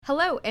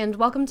Hello, and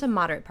welcome to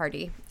Moderate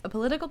Party, a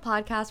political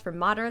podcast for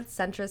moderates,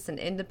 centrists, and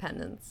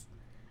independents.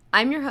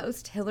 I'm your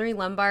host, Hillary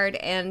Lombard,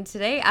 and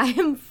today I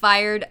am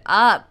fired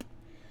up.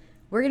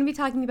 We're going to be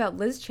talking about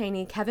Liz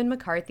Cheney, Kevin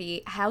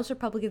McCarthy, House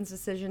Republicans'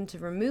 decision to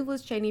remove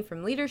Liz Cheney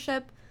from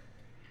leadership,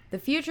 the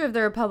future of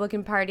the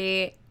Republican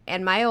Party,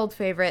 and my old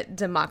favorite,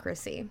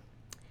 democracy.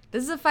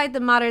 This is a fight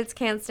that moderates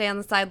can't stay on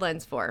the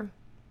sidelines for.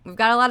 We've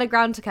got a lot of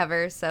ground to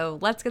cover, so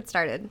let's get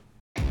started.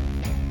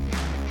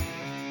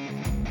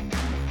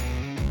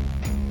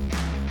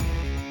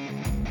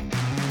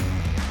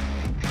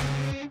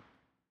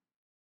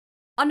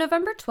 On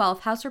November 12th,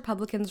 House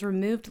Republicans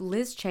removed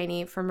Liz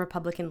Cheney from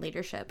Republican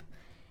leadership,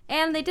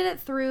 and they did it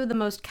through the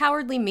most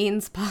cowardly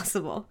means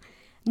possible.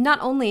 Not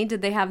only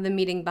did they have the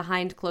meeting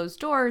behind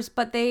closed doors,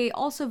 but they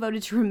also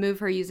voted to remove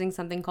her using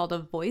something called a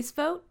voice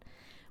vote,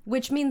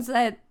 which means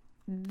that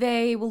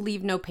they will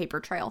leave no paper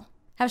trail.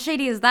 How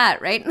shady is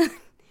that, right?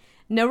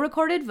 No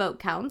recorded vote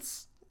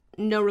counts,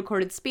 no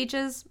recorded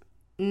speeches,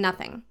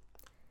 nothing.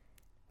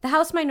 The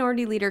House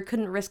Minority Leader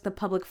couldn't risk the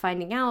public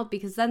finding out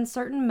because then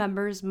certain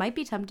members might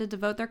be tempted to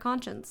vote their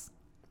conscience.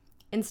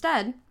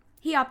 Instead,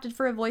 he opted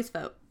for a voice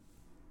vote.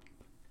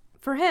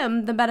 For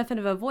him, the benefit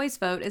of a voice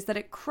vote is that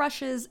it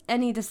crushes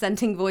any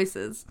dissenting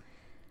voices,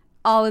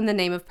 all in the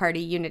name of party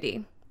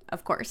unity,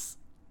 of course.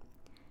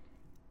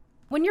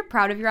 When you're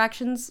proud of your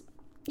actions,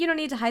 you don't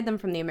need to hide them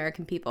from the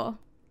American people.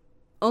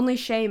 Only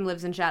shame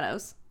lives in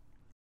shadows.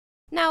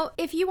 Now,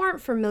 if you aren't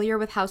familiar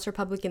with House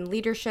Republican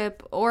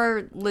leadership,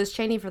 or Liz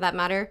Cheney for that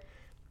matter,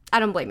 I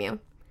don't blame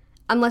you.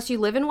 Unless you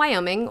live in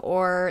Wyoming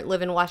or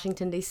live in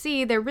Washington,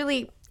 D.C., there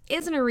really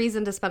isn't a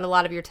reason to spend a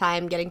lot of your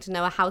time getting to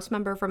know a House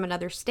member from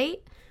another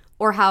state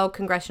or how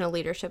congressional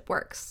leadership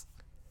works.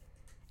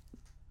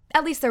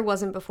 At least there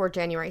wasn't before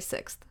January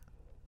 6th.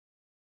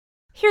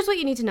 Here's what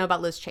you need to know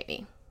about Liz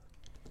Cheney.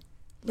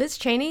 Liz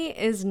Cheney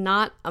is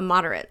not a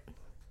moderate.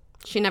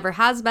 She never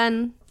has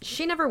been.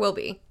 She never will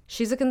be.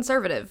 She's a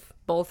conservative,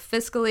 both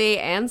fiscally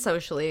and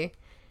socially.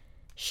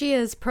 She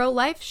is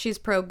pro-life, she's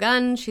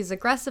pro-gun, she's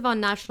aggressive on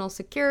national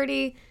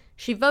security,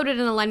 she voted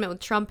in alignment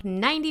with Trump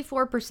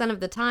 94% of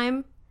the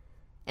time,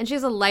 and she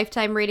has a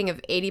lifetime rating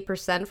of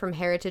 80% from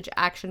Heritage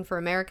Action for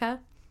America.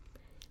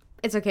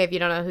 It's okay if you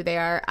don't know who they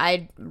are.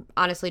 I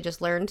honestly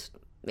just learned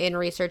in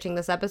researching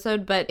this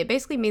episode, but it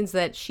basically means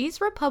that she's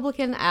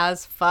Republican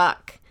as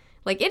fuck.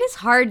 Like, it is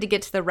hard to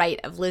get to the right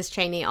of Liz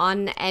Cheney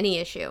on any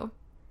issue.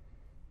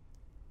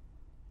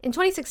 In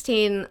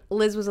 2016,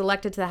 Liz was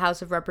elected to the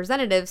House of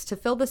Representatives to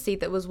fill the seat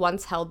that was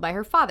once held by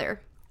her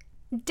father,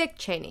 Dick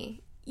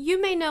Cheney.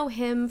 You may know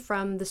him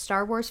from the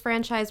Star Wars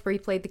franchise where he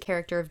played the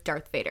character of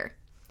Darth Vader.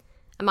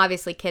 I'm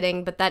obviously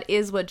kidding, but that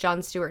is what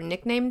Jon Stewart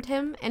nicknamed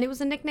him, and it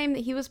was a nickname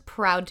that he was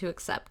proud to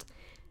accept.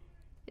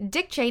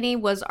 Dick Cheney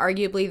was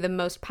arguably the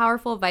most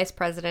powerful vice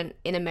president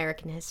in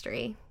American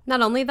history.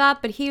 Not only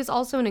that, but he is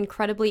also an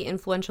incredibly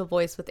influential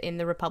voice within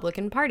the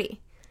Republican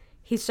Party.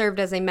 He served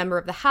as a member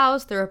of the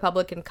House, the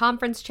Republican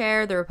Conference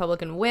Chair, the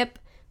Republican Whip,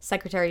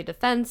 Secretary of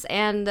Defense,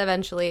 and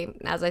eventually,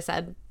 as I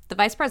said, the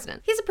Vice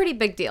President. He's a pretty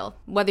big deal,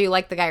 whether you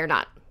like the guy or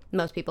not.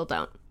 Most people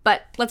don't.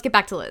 But let's get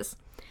back to Liz.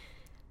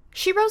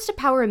 She rose to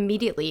power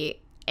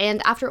immediately,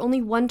 and after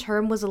only one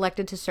term was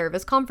elected to serve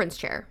as Conference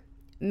Chair,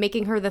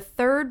 making her the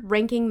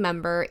third-ranking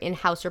member in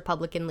House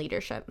Republican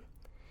leadership.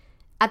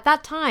 At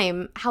that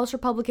time, House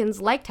Republicans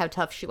liked how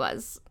tough she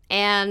was,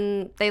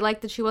 and they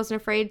liked that she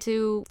wasn't afraid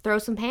to throw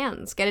some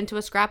hands, get into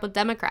a scrap with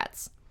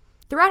Democrats.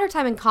 Throughout her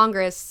time in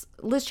Congress,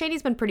 Liz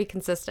Cheney's been pretty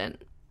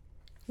consistent.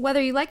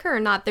 Whether you like her or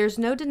not, there's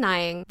no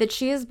denying that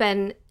she has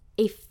been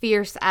a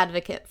fierce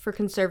advocate for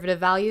conservative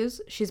values.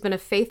 She's been a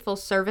faithful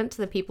servant to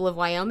the people of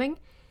Wyoming,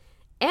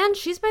 and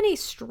she's been a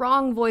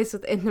strong voice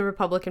within the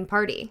Republican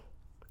Party.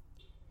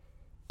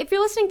 If you're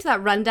listening to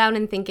that rundown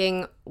and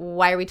thinking,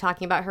 why are we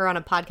talking about her on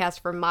a podcast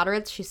for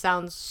moderates? She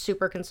sounds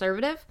super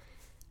conservative.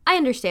 I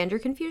understand your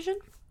confusion.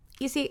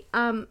 You see,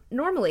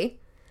 normally,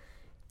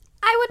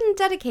 I wouldn't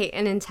dedicate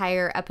an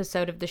entire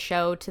episode of the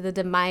show to the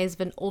demise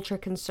of an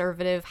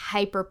ultra-conservative,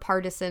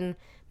 hyper-partisan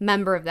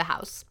member of the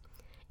House.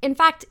 In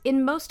fact,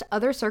 in most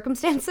other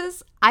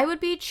circumstances, I would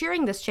be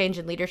cheering this change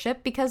in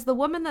leadership because the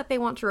woman that they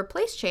want to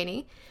replace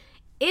Cheney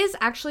is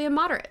actually a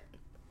moderate.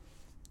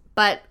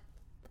 But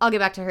I'll get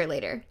back to her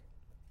later.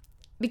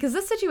 Because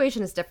this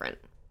situation is different.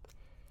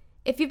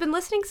 If you've been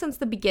listening since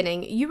the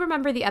beginning, you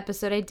remember the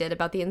episode I did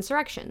about the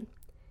insurrection.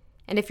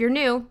 And if you're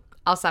new,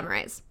 I'll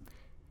summarize.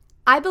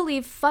 I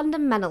believe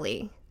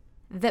fundamentally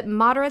that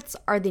moderates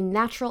are the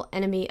natural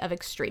enemy of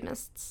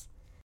extremists.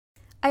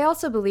 I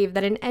also believe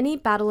that in any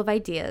battle of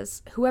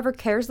ideas, whoever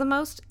cares the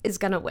most is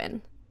gonna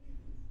win.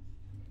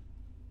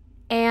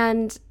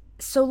 And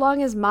so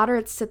long as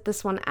moderates sit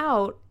this one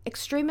out,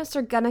 extremists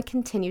are gonna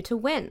continue to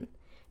win.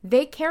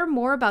 They care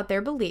more about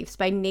their beliefs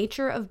by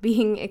nature of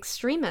being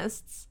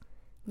extremists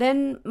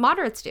than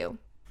moderates do.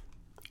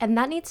 And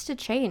that needs to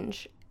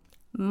change.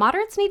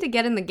 Moderates need to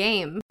get in the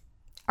game.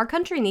 Our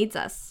country needs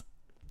us.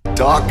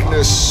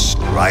 Darkness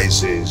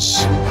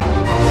rises,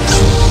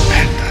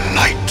 and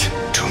light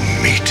to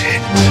meet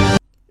it.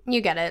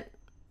 You get it.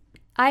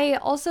 I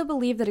also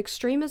believe that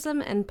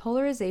extremism and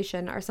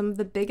polarization are some of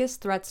the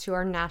biggest threats to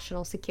our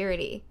national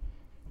security.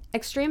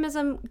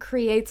 Extremism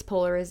creates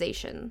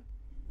polarization,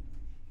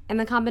 and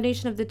the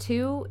combination of the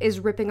two is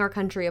ripping our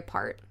country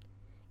apart.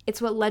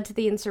 It's what led to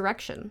the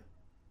insurrection.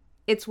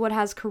 It's what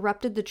has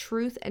corrupted the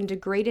truth and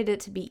degraded it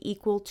to be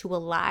equal to a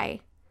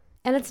lie.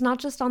 And it's not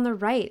just on the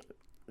right.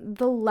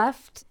 The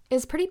left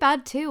is pretty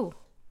bad too.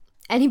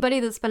 Anybody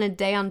that spent a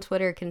day on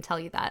Twitter can tell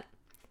you that.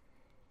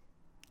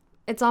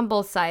 It's on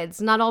both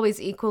sides, not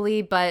always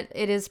equally, but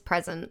it is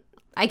present.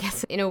 I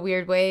guess in a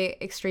weird way,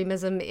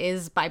 extremism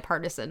is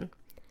bipartisan.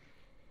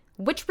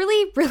 Which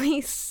really, really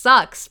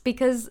sucks,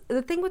 because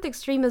the thing with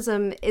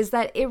extremism is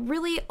that it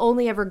really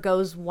only ever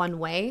goes one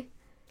way.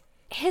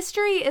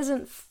 History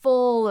isn't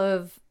full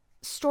of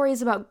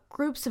stories about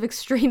groups of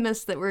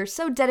extremists that were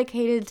so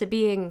dedicated to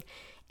being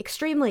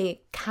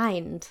extremely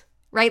kind,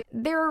 right?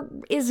 There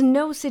is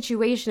no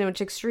situation in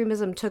which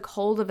extremism took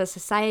hold of a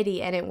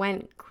society and it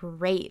went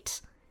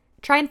great.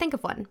 Try and think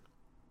of one.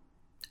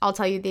 I'll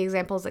tell you the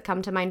examples that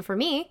come to mind for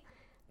me.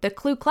 The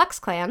Ku Klux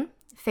Klan,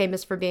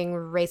 famous for being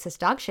racist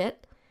dogshit.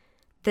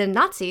 The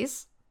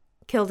Nazis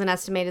killed an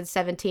estimated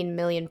 17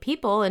 million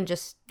people and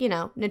just,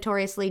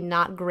 notoriously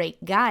not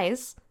great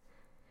guys.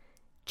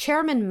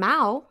 Chairman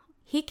Mao,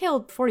 he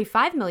killed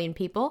 45 million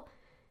people,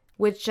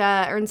 which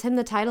earns him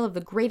the title of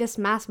the greatest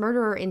mass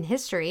murderer in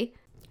history,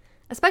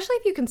 especially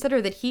if you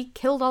consider that he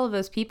killed all of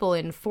those people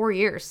in 4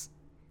 years,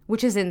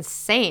 which is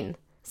insane.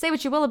 Say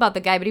what you will about the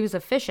guy, but he was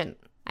efficient.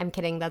 I'm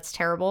kidding, that's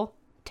terrible.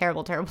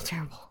 Terrible, terrible,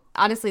 terrible.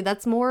 Honestly,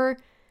 that's more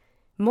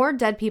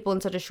dead people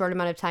in such a short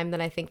amount of time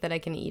than I think that I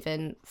can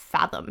even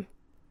fathom.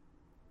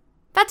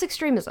 That's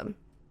extremism.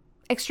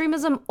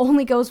 Extremism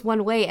only goes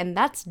one way, and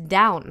that's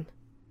down.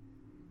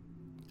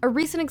 A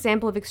recent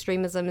example of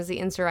extremism is the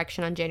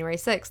insurrection on January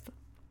 6th.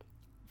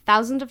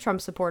 Thousands of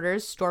Trump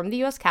supporters stormed the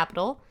U.S.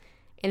 Capitol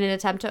in an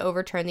attempt to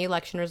overturn the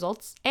election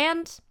results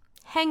and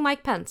hang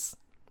Mike Pence.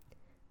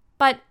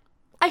 But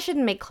I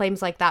shouldn't make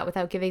claims like that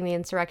without giving the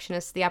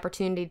insurrectionists the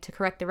opportunity to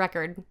correct the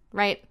record,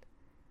 right?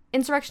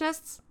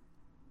 Insurrectionists,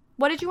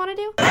 what did you want to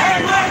do?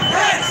 Hang Mike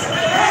Pence!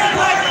 Hang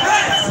Mike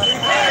Pence!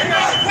 Hang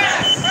Mike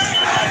Pence!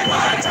 Hang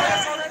Mike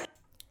Pence!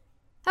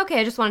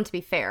 Okay, I just wanted to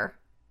be fair.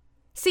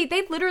 See,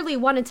 they literally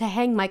wanted to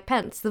hang Mike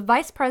Pence, the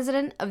Vice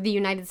President of the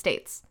United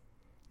States.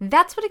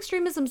 That's what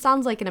extremism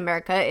sounds like in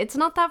America. It's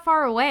not that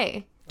far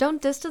away.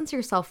 Don't distance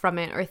yourself from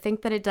it or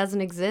think that it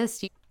doesn't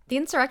exist. The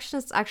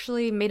insurrectionists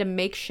actually made a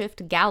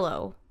makeshift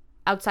gallows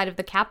outside of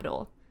the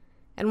Capitol.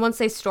 And once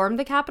they stormed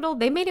the Capitol,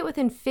 they made it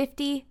within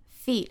 50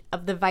 feet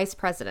of the Vice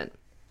President.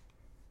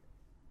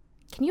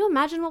 Can you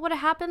imagine what would have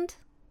happened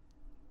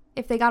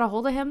if they got a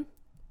hold of him?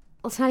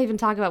 Let's not even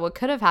talk about what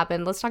could have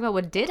happened. Let's talk about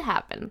what did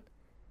happen.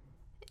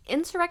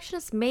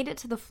 Insurrectionists made it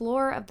to the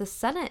floor of the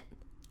Senate.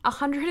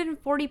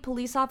 140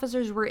 police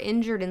officers were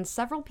injured and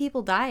several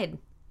people died.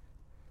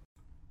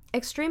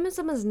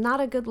 Extremism is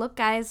not a good look,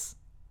 guys.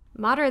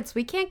 Moderates,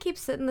 we can't keep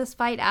sitting this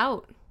fight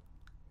out.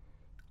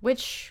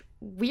 Which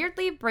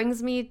weirdly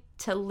brings me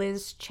to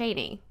Liz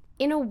Cheney.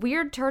 In a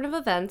weird turn of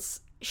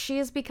events, she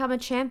has become a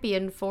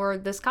champion for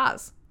this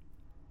cause.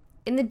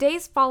 In the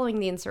days following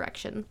the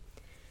insurrection,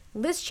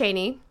 Liz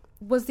Cheney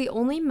was the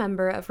only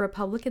member of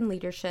Republican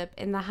leadership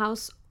in the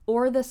House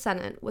or the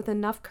Senate with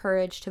enough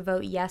courage to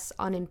vote yes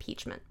on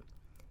impeachment.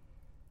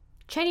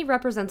 Cheney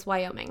represents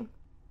Wyoming.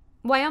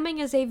 Wyoming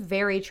is a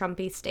very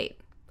Trumpy state.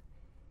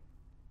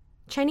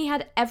 Cheney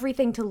had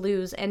everything to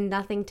lose and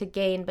nothing to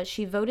gain, but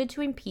she voted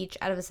to impeach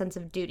out of a sense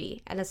of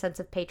duty and a sense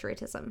of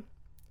patriotism.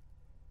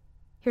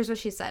 Here's what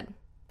she said,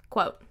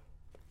 quote,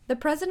 "The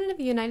President of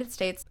the United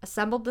States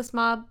assembled this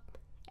mob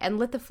and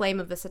lit the flame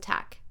of this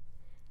attack.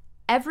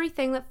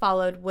 Everything that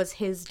followed was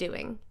his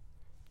doing.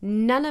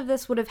 None of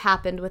this would have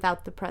happened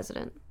without the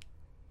President.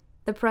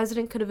 The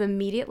President could have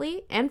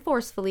immediately and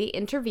forcefully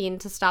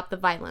intervened to stop the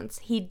violence.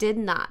 He did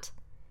not.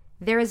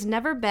 There has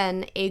never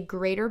been a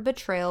greater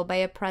betrayal by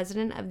a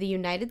President of the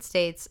United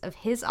States of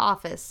his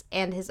office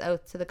and his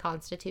oath to the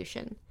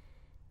Constitution."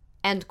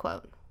 End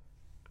quote.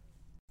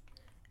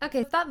 Okay,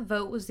 if that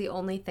vote was the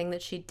only thing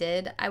that she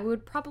did, I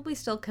would probably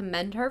still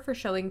commend her for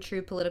showing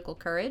true political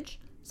courage,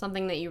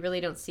 something that you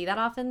really don't see that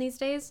often these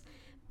days.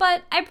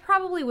 But I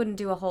probably wouldn't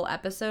do a whole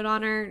episode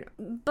on her.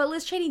 But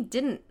Liz Cheney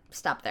didn't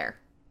stop there.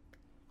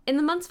 In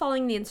the months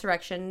following the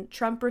insurrection,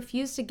 Trump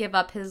refused to give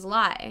up his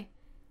lie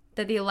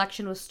that the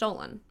election was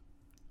stolen.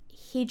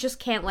 He just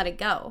can't let it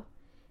go.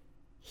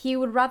 He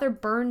would rather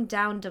burn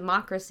down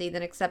democracy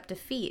than accept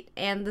defeat,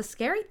 and the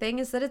scary thing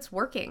is that it's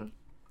working.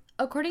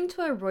 According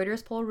to a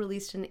Reuters poll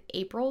released in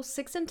April,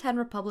 6 in 10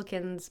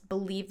 Republicans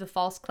believe the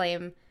false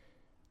claim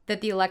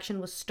that the election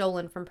was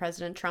stolen from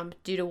President Trump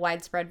due to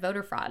widespread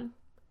voter fraud.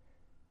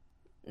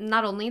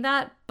 Not only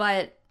that,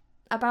 but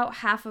about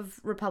half of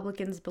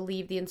Republicans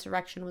believe the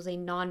insurrection was a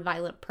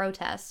nonviolent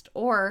protest,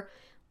 or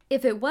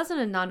if it wasn't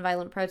a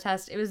nonviolent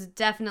protest, it was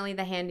definitely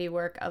the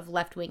handiwork of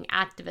left-wing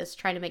activists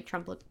trying to make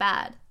Trump look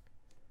bad.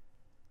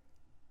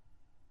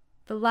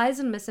 The lies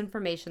and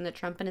misinformation that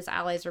Trump and his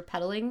allies are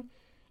peddling,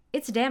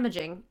 it's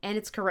damaging and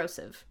it's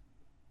corrosive.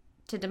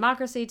 to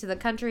democracy, to the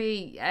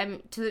country, even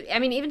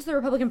to the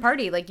Republican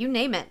Party, like, you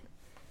name it.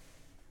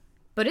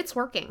 But it's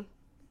working.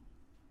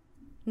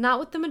 Not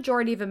with the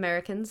majority of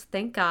Americans,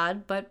 thank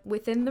God, but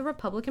within the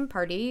Republican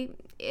Party,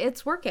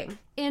 it's working.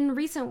 In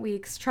recent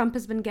weeks, Trump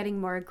has been getting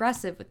more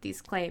aggressive with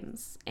these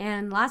claims,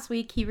 and last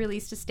week he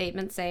released a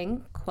statement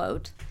saying,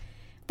 quote,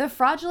 "The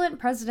fraudulent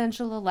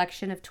presidential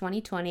election of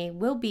 2020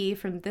 will be,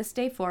 from this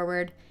day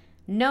forward,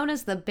 known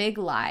as the big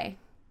lie,"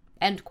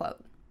 end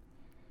quote.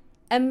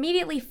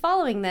 Immediately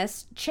following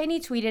this, Cheney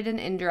tweeted an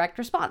indirect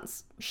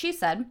response. She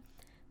said,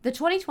 "The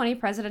 2020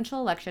 presidential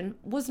election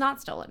was not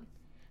stolen.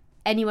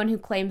 Anyone who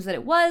claims that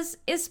it was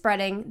is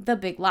spreading the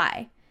big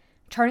lie,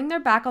 turning their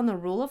back on the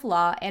rule of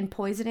law and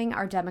poisoning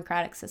our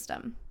democratic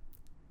system."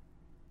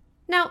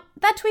 Now,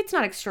 that tweet's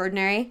not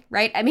extraordinary,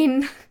 right? I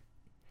mean,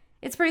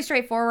 it's pretty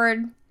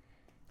straightforward.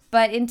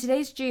 But in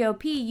today's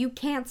GOP, you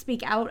can't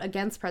speak out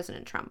against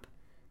President Trump,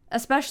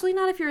 especially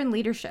not if you're in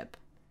leadership.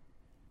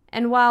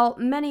 And while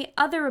many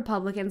other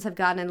Republicans have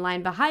gotten in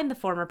line behind the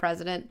former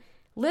president,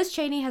 Liz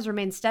Cheney has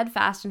remained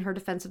steadfast in her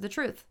defense of the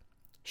truth.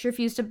 She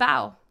refused to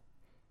bow.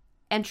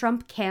 And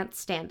Trump can't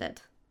stand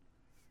it.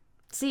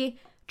 See,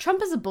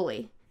 Trump is a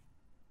bully.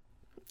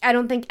 I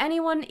don't think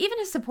anyone, even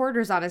his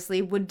supporters honestly,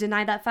 would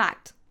deny that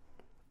fact.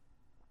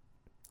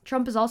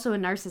 Trump is also a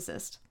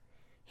narcissist.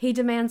 He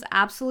demands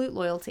absolute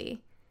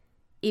loyalty,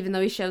 even though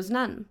he shows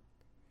none.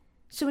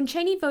 So when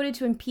Cheney voted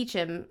to impeach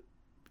him,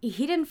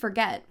 he didn't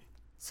forget.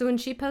 So when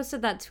she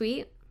posted that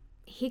tweet,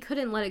 he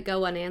couldn't let it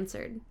go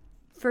unanswered.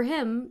 For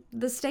him,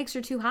 the stakes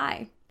are too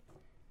high.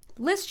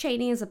 Liz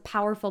Cheney is a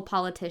powerful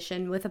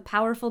politician with a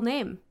powerful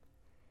name.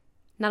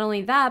 Not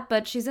only that,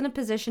 but she's in a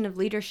position of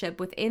leadership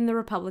within the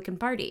Republican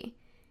Party,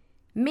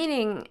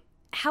 meaning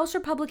House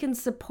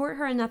Republicans support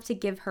her enough to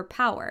give her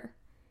power.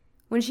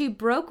 When she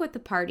broke with the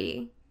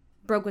party,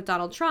 broke with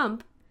Donald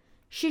Trump,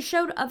 she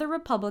showed other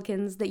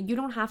Republicans that you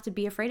don't have to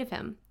be afraid of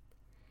him.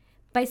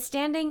 By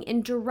standing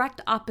in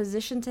direct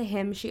opposition to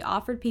him, she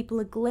offered people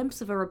a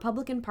glimpse of a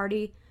Republican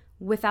Party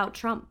without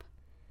Trump,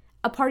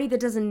 a party that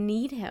doesn't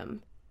need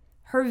him.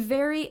 Her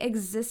very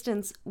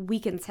existence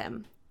weakens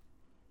him.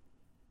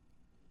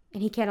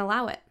 And he can't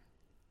allow it.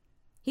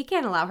 He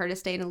can't allow her to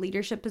stay in a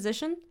leadership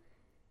position.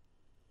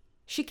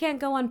 She can't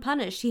go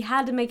unpunished. He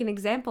had to make an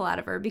example out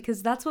of her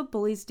because that's what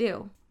bullies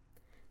do.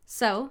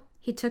 So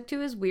he took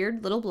to his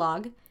weird little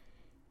blog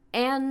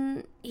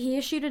and he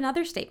issued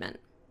another statement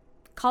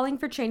calling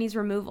for Cheney's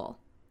removal.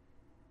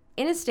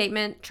 In his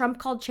statement, Trump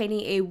called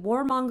Cheney a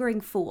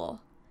warmongering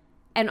fool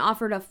and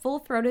offered a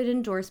full-throated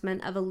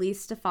endorsement of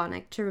Elise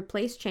Stefanik to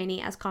replace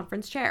Cheney as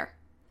conference chair.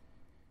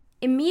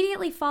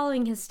 Immediately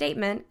following his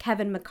statement,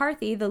 Kevin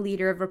McCarthy, the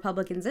leader of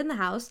Republicans in the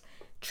House,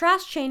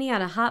 trashed Cheney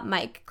on a hot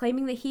mic,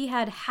 claiming that he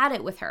had had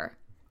it with her.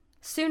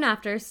 Soon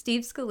after,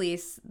 Steve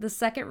Scalise, the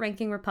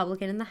second-ranking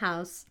Republican in the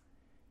House,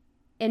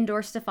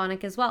 endorsed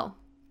Stefanik as well.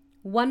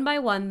 One by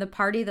one, the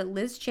party that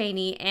Liz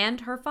Cheney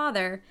and her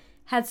father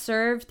had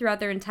served throughout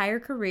their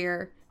entire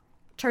career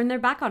turned their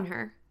back on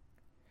her.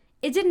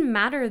 It didn't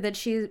matter that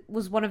she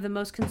was one of the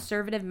most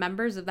conservative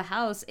members of the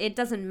House. It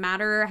doesn't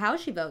matter how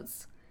she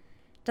votes.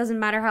 It doesn't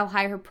matter how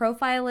high her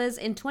profile is.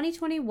 In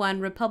 2021,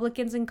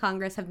 Republicans in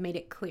Congress have made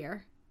it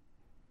clear.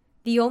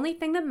 The only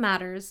thing that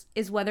matters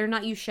is whether or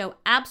not you show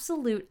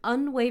absolute,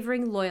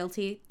 unwavering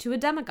loyalty to a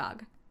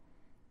demagogue.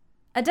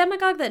 A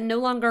demagogue that no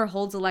longer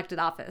holds elected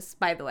office,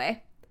 by the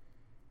way.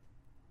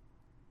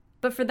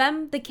 But for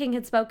them, the king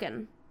had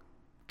spoken.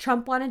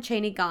 Trump wanted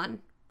Cheney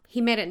gone.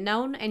 He made it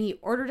known, and he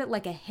ordered it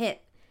like a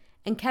hit.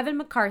 And Kevin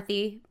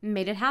McCarthy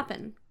made it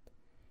happen.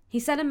 He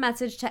sent a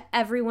message to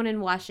everyone in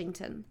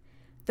Washington.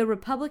 The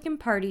Republican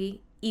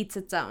Party eats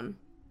its own.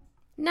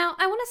 Now,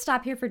 I want to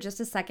stop here for just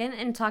a second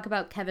and talk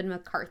about Kevin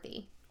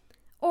McCarthy.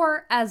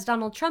 Or, as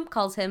Donald Trump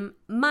calls him,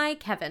 my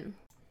Kevin.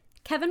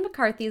 Kevin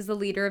McCarthy is the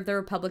leader of the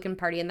Republican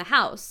Party in the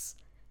House,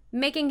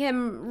 making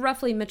him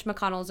roughly Mitch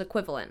McConnell's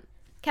equivalent.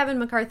 Kevin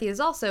McCarthy is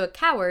also a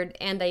coward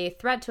and a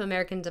threat to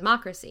American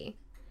democracy.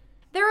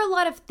 There are a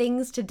lot of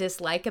things to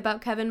dislike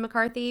about Kevin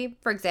McCarthy.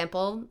 For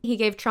example, he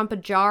gave Trump a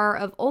jar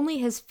of only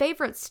his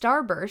favorite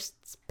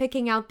Starbursts,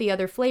 picking out the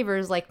other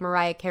flavors like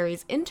Mariah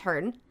Carey's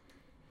Intern.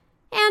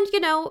 And,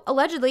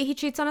 allegedly he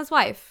cheats on his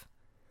wife.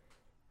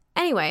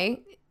 Anyway,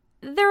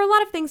 there are a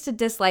lot of things to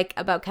dislike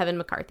about Kevin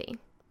McCarthy.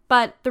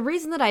 But the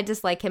reason that I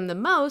dislike him the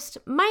most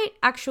might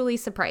actually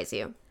surprise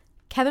you.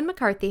 Kevin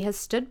McCarthy has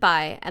stood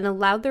by and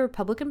allowed the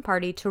Republican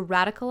Party to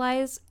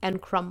radicalize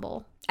and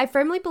crumble. I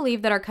firmly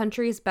believe that our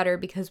country is better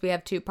because we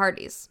have two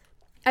parties.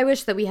 I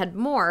wish that we had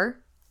more,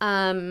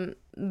 but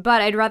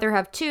I'd rather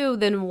have two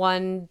than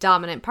one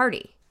dominant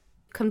party.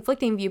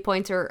 Conflicting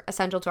viewpoints are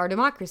essential to our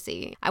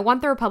democracy. I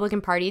want the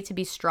Republican Party to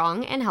be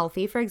strong and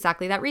healthy for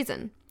exactly that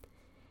reason.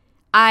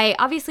 I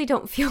obviously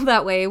don't feel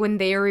that way when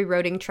they are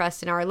eroding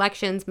trust in our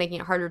elections,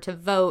 making it harder to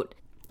vote,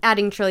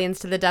 adding trillions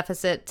to the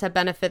deficit to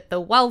benefit the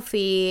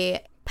wealthy,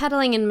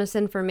 peddling in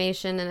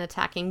misinformation, and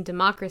attacking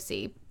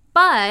democracy.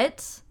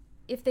 But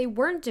if they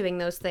weren't doing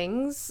those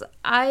things,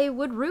 I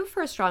would root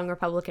for a strong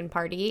Republican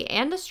Party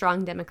and a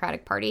strong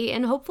Democratic Party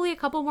and hopefully a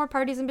couple more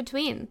parties in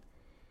between.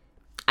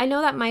 I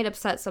know that might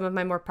upset some of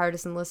my more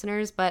partisan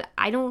listeners, but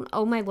I don't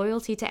owe my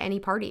loyalty to any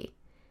party.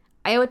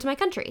 I owe it to my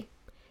country.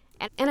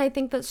 And I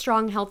think that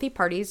strong, healthy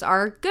parties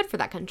are good for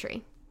that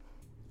country.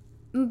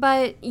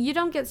 But you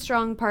don't get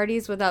strong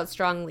parties without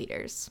strong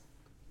leaders.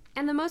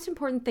 And the most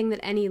important thing that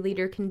any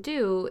leader can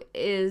do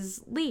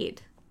is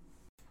lead.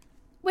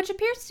 Which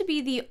appears to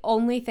be the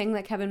only thing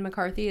that Kevin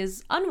McCarthy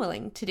is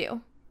unwilling to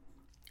do.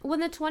 When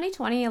the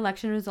 2020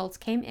 election results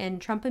came in,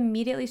 Trump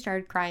immediately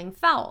started crying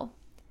foul.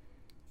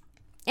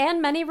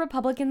 And many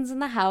Republicans in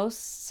the House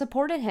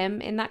supported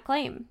him in that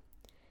claim.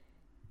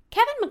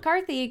 Kevin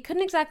McCarthy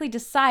couldn't exactly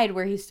decide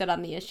where he stood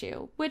on the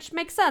issue, which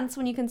makes sense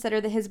when you consider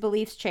that his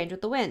beliefs change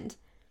with the wind.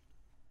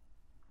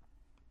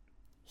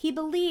 He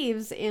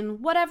believes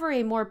in whatever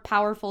a more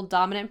powerful,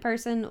 dominant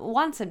person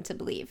wants him to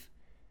believe.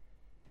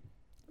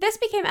 This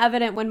became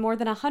evident when more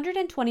than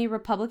 120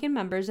 Republican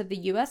members of the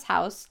U.S.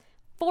 House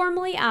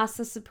formally asked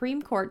the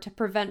Supreme Court to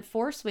prevent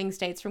 4 swing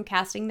states from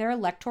casting their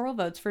electoral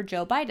votes for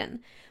Joe Biden,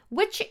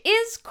 which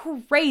is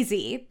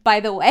crazy, by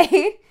the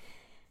way.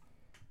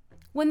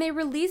 When they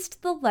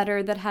released the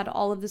letter that had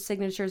all of the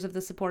signatures of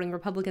the supporting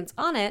Republicans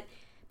on it,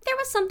 there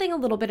was something a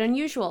little bit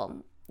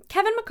unusual.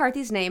 Kevin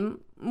McCarthy's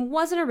name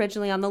wasn't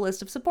originally on the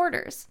list of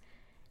supporters.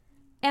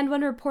 And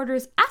when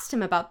reporters asked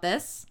him about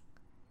this,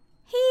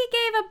 he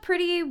gave a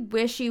pretty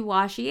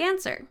wishy-washy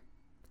answer.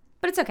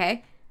 But it's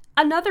okay.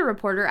 Another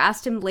reporter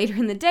asked him later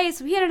in the day,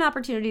 so he had an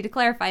opportunity to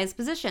clarify his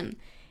position.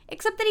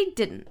 Except that he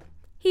didn't.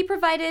 He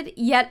provided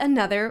yet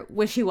another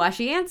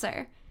wishy-washy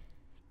answer.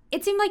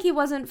 It seemed like he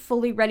wasn't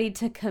fully ready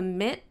to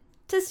commit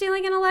to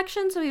stealing an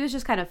election, so he was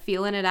just kind of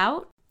feeling it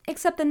out.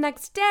 Except the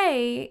next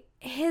day,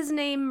 his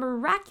name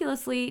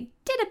miraculously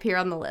did appear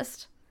on the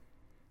list.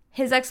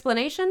 His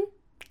explanation?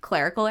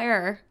 Clerical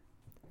error.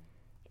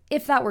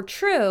 If that were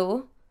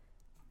true,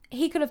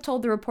 he could have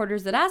told the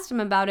reporters that asked him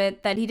about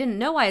it that he didn't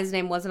know why his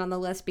name wasn't on the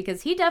list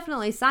because he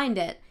definitely signed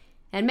it,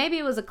 and maybe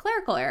it was a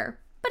clerical error,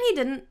 but he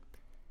didn't.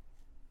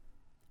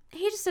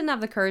 He just didn't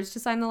have the courage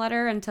to sign the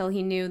letter until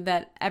he knew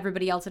that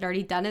everybody else had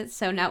already done it,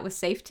 so now it was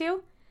safe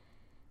to.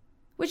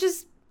 Which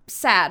is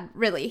sad,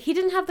 really. He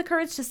didn't have the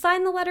courage to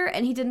sign the letter,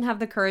 and he didn't have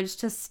the courage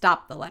to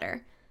stop the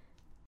letter.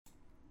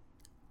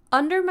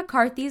 Under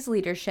McCarthy's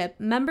leadership,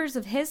 members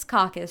of his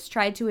caucus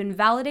tried to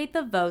invalidate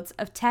the votes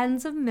of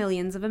tens of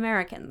millions of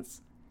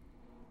Americans.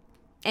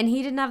 And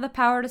he didn't have the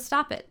power to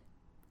stop it,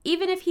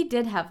 even if he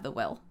did have the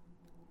will.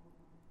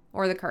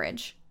 Or the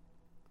courage.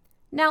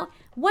 Now,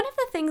 one of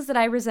the things that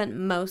I resent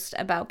most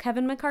about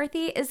Kevin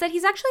McCarthy is that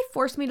he's actually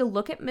forced me to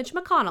look at Mitch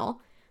McConnell,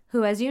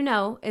 who, as you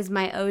know, is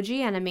my OG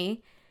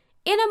enemy,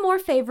 in a more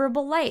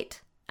favorable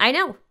light. I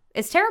know,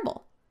 it's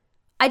terrible.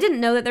 I didn't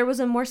know that there was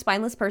a more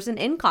spineless person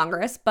in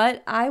Congress,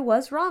 but I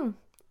was wrong.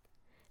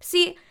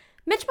 See,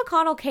 Mitch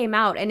McConnell came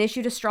out and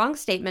issued a strong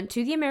statement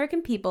to the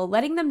American people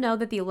letting them know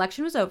that the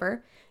election was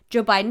over,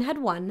 Joe Biden had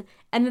won,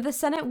 and that the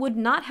Senate would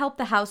not help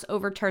the House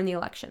overturn the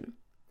election.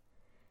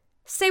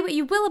 Say what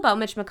you will about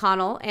Mitch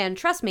McConnell, and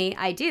trust me,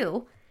 I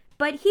do,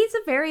 but he's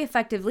a very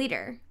effective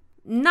leader.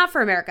 Not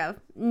for America.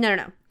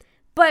 No.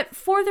 But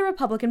for the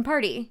Republican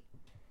Party.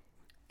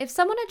 If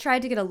someone had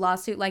tried to get a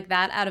lawsuit like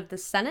that out of the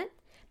Senate,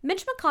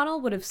 Mitch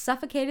McConnell would have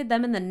suffocated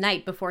them in the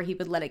night before he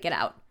would let it get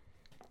out.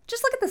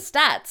 Just look at the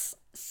stats.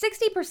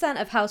 60%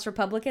 of House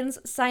Republicans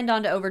signed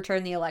on to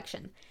overturn the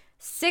election.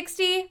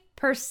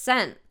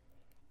 60%.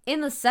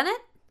 In the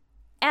Senate,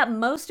 at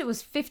most it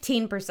was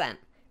 15%.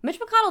 Mitch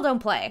McConnell don't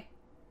play.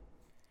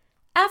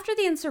 After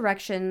the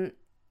insurrection,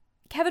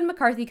 Kevin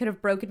McCarthy could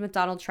have broken with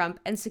Donald Trump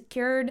and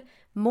secured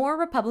more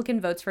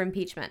Republican votes for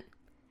impeachment,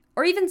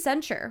 or even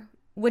censure,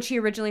 which he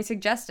originally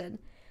suggested,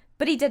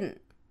 but he didn't.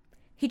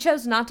 He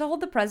chose not to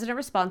hold the president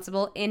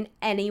responsible in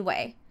any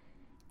way.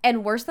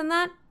 And worse than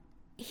that,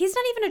 he's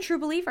not even a true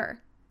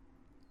believer.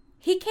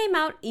 He came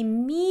out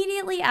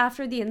immediately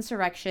after the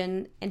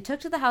insurrection and took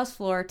to the House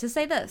floor to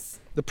say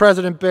this. The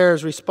president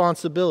bears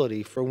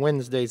responsibility for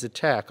Wednesday's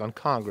attack on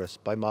Congress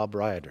by mob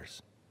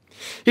rioters.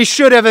 He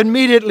should have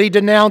immediately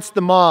denounced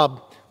the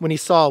mob when he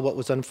saw what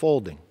was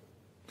unfolding.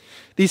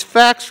 These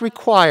facts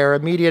require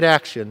immediate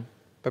action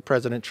by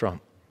President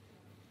Trump.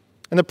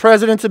 And the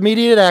president's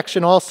immediate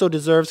action also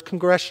deserves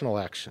congressional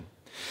action,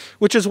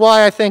 which is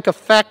why I think a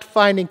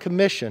fact-finding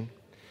commission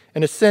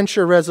and a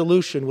censure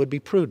resolution would be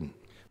prudent.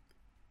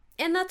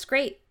 And that's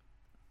great.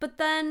 But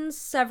then,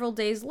 several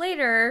days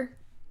later,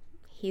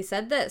 he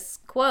said this,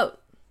 quote,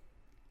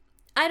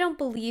 "I don't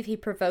believe he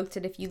provoked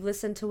it if you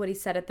listen to what he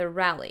said at the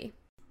rally."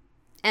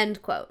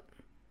 End quote.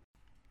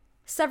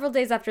 Several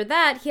days after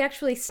that, he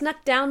actually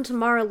snuck down to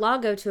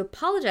Mar-a-Lago to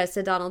apologize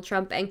to Donald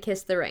Trump and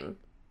kiss the ring.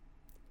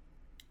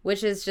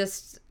 Which is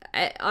just,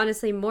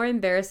 honestly, more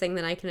embarrassing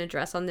than I can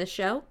address on this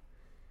show.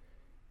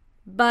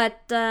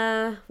 But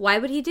why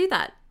would he do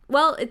that?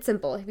 Well, it's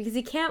simple, because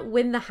he can't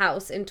win the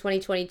House in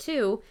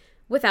 2022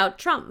 without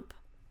Trump.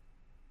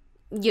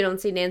 You don't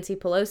see Nancy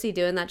Pelosi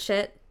doing that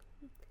shit.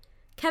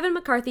 Kevin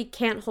McCarthy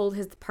can't hold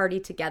his party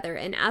together,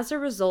 and as a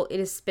result, it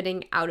is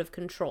spinning out of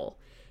control.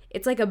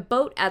 It's like a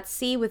boat at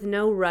sea with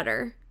no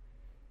rudder.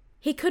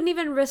 He couldn't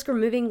even risk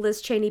removing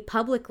Liz Cheney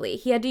publicly.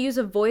 He had to use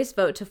a voice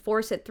vote to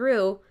force it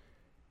through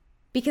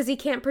because he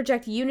can't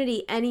project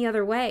unity any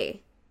other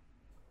way.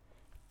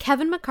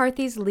 Kevin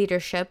McCarthy's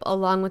leadership,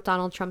 along with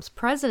Donald Trump's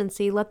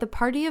presidency, let the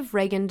party of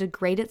Reagan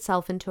degrade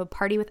itself into a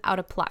party without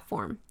a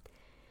platform.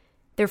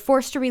 They're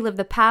forced to relive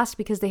the past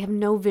because they have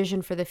no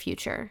vision for the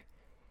future.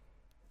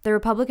 The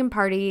Republican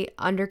Party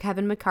under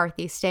Kevin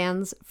McCarthy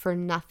stands for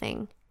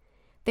nothing.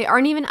 They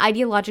aren't even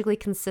ideologically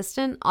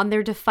consistent on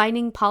their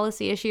defining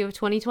policy issue of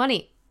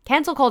 2020,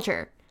 cancel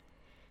culture.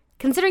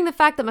 Considering the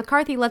fact that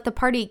McCarthy let the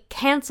party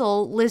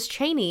cancel Liz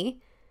Cheney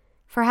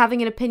for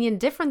having an opinion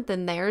different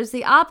than theirs,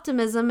 the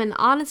optimism and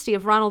honesty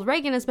of Ronald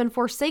Reagan has been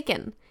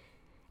forsaken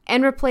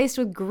and replaced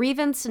with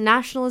grievance,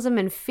 nationalism,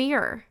 and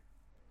fear.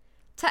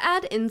 To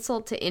add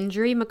insult to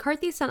injury,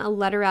 McCarthy sent a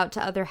letter out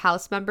to other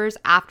House members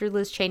after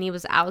Liz Cheney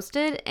was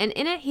ousted, and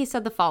in it he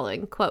said the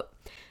following, quote,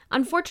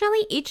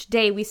 "Unfortunately, each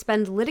day we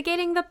spend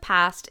litigating the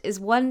past is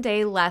one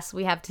day less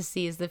we have to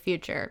seize the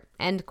future,"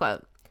 end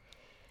quote.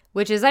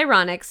 Which is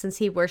ironic since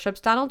he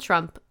worships Donald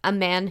Trump, a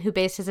man who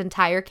based his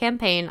entire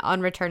campaign on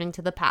returning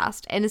to the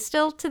past and is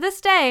still, to this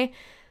day,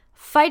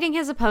 fighting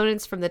his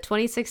opponents from the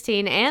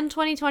 2016 and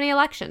 2020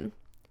 election.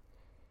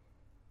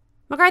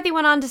 McCarthy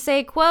went on to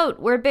say, quote,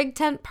 "We're a big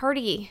tent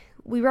party.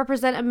 We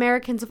represent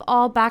Americans of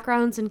all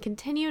backgrounds and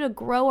continue to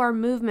grow our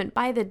movement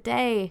by the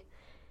day.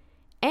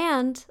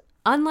 And,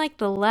 unlike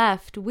the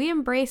left, we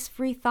embrace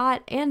free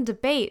thought and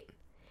debate,"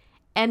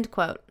 end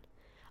quote.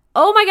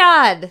 Oh my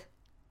God!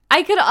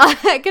 I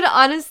could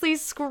honestly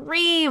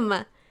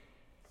scream.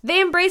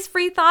 They embrace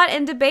free thought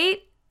and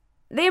debate.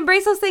 They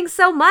embrace those things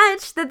so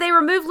much that they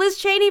removed Liz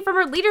Cheney from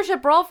her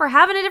leadership role for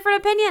having a different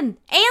opinion. And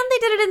they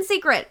did it in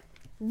secret.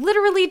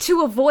 Literally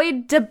to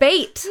avoid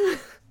debate.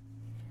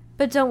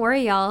 But don't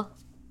worry, y'all.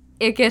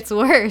 It gets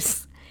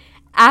worse.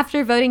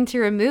 After voting to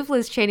remove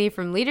Liz Cheney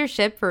from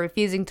leadership for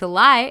refusing to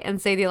lie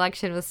and say the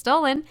election was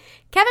stolen,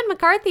 Kevin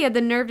McCarthy had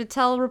the nerve to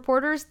tell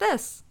reporters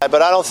this.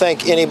 But I don't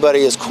think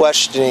anybody is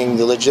questioning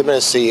the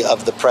legitimacy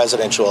of the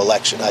presidential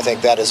election. I think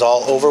that is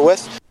all over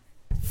with.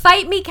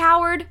 Fight me,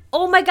 coward.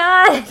 Oh my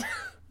God.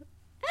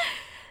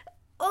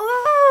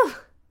 Oh.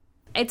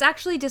 It's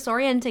actually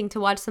disorienting to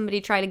watch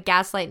somebody try to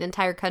gaslight an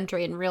entire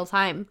country in real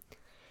time.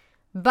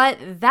 But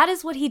that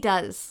is what he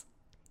does.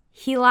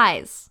 He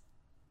lies.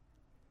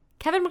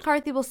 Kevin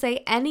McCarthy will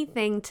say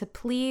anything to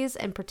please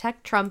and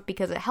protect Trump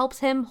because it helps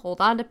him hold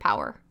on to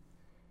power.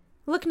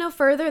 Look no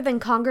further than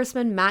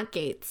Congressman Matt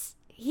Gaetz.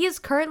 He is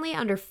currently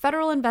under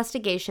federal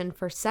investigation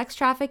for sex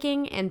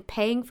trafficking and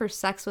paying for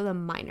sex with a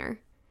minor.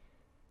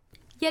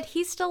 Yet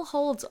he still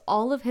holds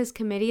all of his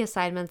committee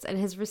assignments and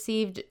has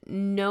received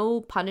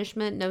no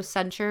punishment, no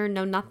censure,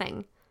 no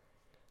nothing.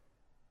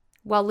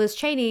 While Liz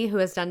Cheney, who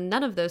has done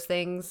none of those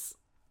things,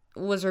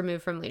 was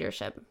removed from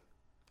leadership.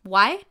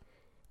 Why?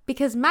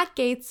 Because Matt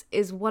Gaetz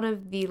is one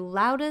of the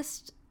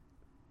loudest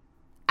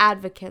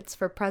advocates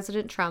for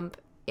President Trump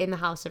in the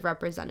House of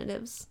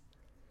Representatives.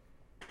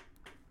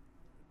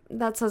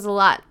 That says a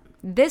lot.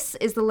 This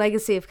is the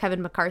legacy of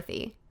Kevin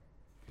McCarthy.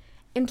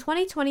 In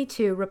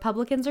 2022,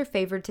 Republicans are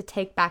favored to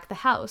take back the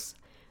House,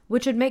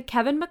 which would make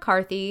Kevin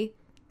McCarthy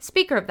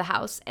Speaker of the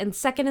House and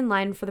second in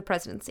line for the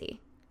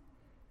presidency.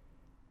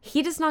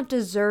 He does not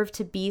deserve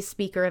to be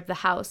Speaker of the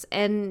House,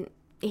 and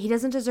he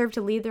doesn't deserve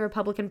to lead the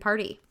Republican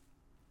Party.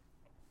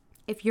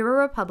 If you're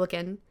a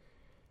Republican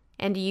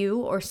and you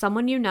or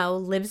someone you know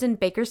lives in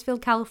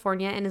Bakersfield,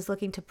 California and is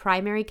looking to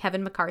primary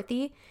Kevin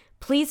McCarthy,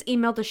 please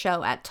email the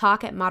show at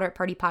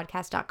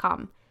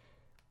talk@moderatepartypodcast.com.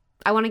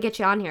 I want to get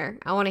you on here.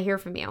 I want to hear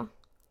from you.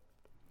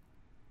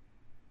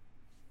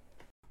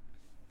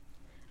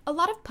 A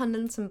lot of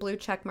pundits and blue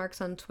check marks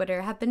on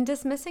Twitter have been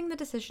dismissing the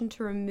decision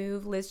to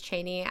remove Liz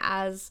Cheney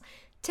as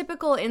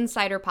typical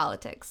insider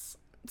politics,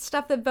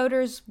 stuff that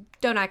voters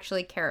don't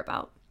actually care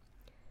about.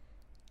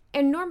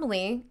 And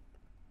normally,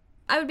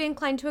 I would be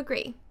inclined to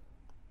agree.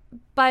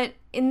 But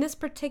in this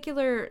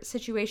particular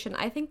situation,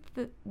 I think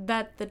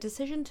that the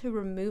decision to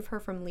remove her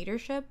from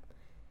leadership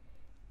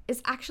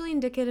is actually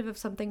indicative of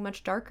something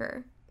much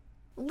darker.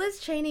 Liz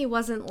Cheney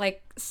wasn't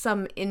like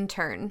some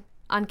intern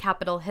on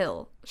Capitol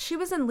Hill. She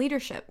was in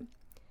leadership.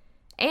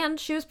 And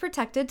she was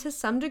protected to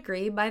some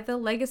degree by the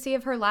legacy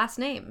of her last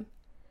name,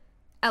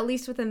 at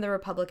least within the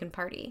Republican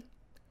Party.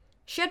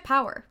 She had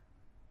power.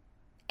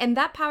 And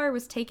that power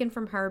was taken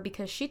from her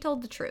because she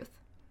told the truth.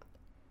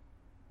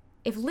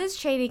 If Liz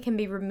Cheney can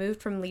be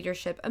removed from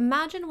leadership,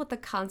 imagine what the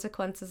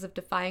consequences of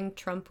defying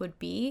Trump would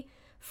be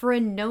for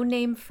a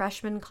no-name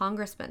freshman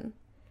congressman.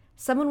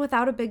 Someone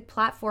without a big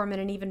platform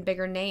and an even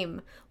bigger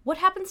name. What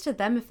happens to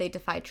them if they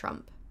defy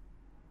Trump?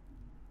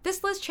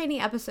 This Liz Cheney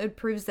episode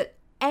proves that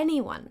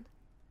anyone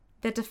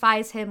that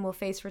defies him will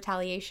face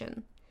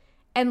retaliation,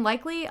 and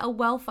likely a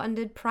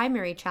well-funded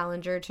primary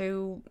challenger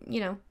to,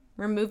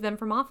 remove them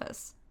from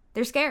office.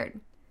 They're scared.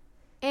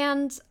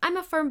 And I'm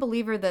a firm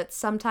believer that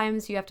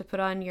sometimes you have to put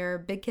on your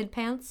big kid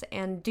pants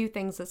and do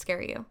things that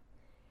scare you.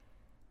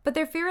 But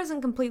their fear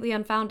isn't completely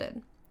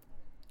unfounded.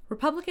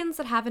 Republicans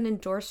that haven't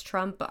endorsed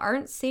Trump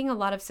aren't seeing a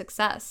lot of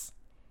success.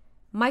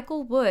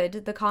 Michael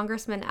Wood, the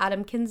congressman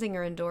Adam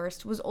Kinzinger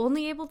endorsed, was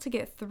only able to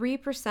get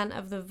 3%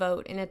 of the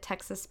vote in a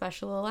Texas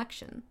special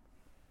election.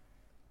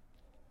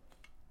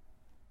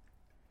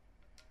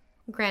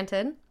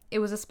 Granted, it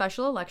was a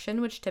special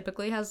election, which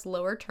typically has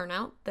lower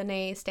turnout than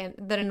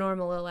a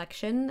normal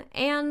election,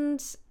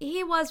 and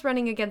he was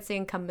running against the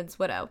incumbent's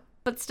widow.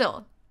 But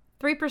still,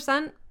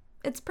 3%,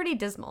 it's pretty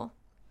dismal.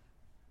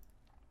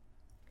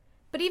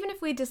 But even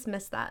if we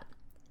dismiss that,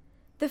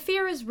 the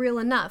fear is real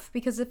enough,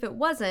 because if it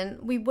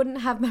wasn't, we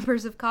wouldn't have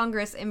members of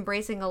Congress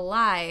embracing a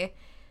lie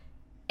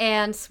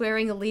and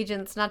swearing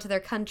allegiance not to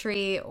their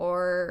country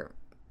or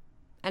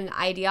an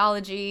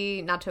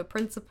ideology, not to a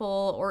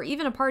principle, or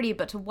even a party,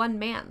 but to one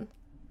man.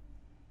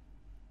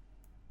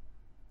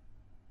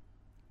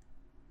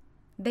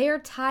 They are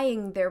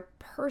tying their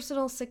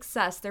personal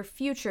success, their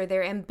future,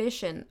 their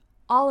ambition,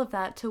 all of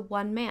that to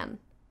one man.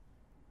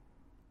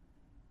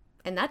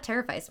 And that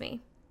terrifies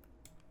me.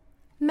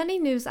 Many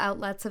news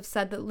outlets have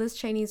said that Liz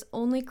Cheney's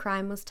only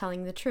crime was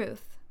telling the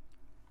truth.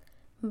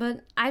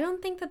 But I don't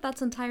think that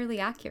that's entirely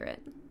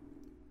accurate.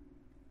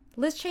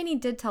 Liz Cheney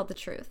did tell the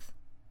truth.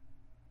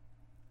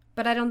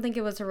 But I don't think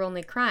it was her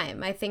only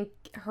crime. I think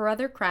her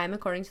other crime,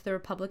 according to the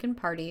Republican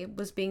Party,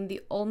 was being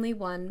the only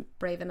one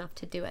brave enough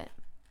to do it.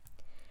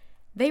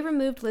 They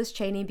removed Liz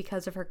Cheney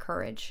because of her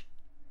courage.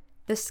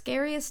 The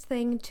scariest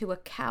thing to a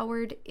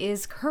coward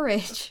is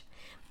courage.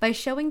 By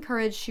showing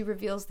courage, she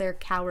reveals their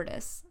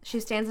cowardice.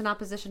 She stands in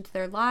opposition to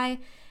their lie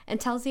and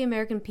tells the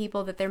American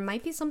people that there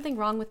might be something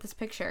wrong with this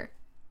picture.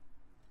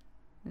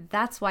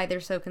 That's why they're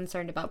so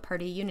concerned about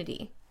party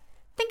unity.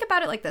 Think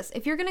about it like this.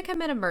 If you're going to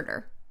commit a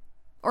murder,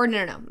 or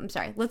no, I'm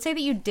sorry. Let's say that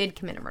you did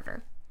commit a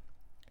murder.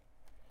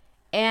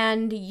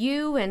 And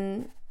you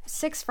and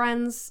 6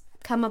 friends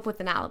come up with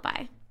an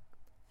alibi.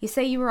 You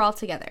say you were all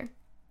together.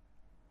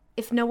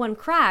 If no one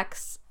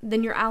cracks,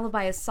 then your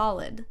alibi is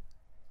solid.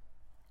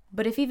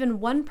 But if even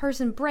one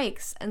person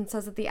breaks and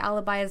says that the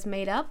alibi is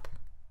made up,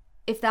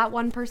 if that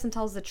one person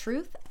tells the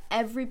truth,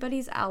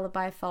 everybody's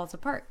alibi falls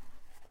apart.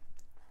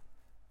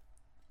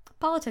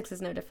 Politics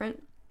is no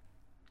different.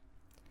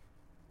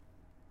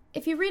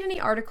 If you read any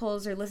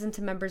articles or listen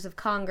to members of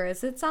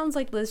Congress, it sounds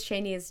like Liz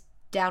Cheney is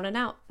down and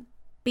out.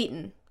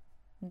 Beaten.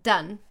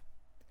 Done.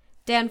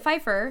 Dan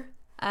Pfeiffer,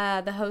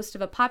 the host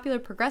of a popular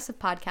progressive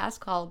podcast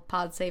called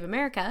Pod Save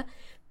America,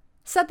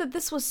 said that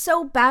this was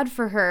so bad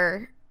for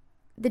her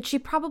that she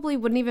probably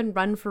wouldn't even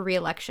run for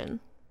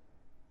re-election.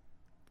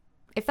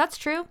 If that's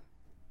true,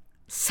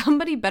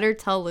 somebody better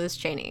tell Liz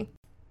Cheney.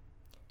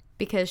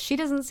 Because she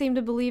doesn't seem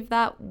to believe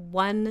that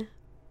one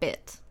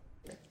bit.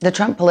 The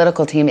Trump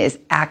political team is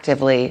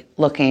actively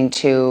looking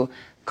to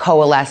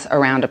coalesce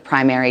around a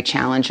primary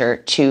challenger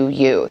to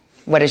you.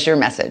 What is your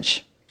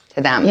message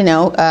to them?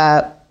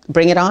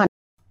 Bring it on.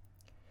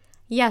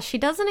 Yeah, she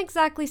doesn't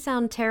exactly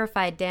sound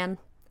terrified, Dan.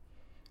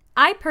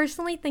 I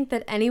personally think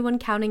that anyone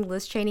counting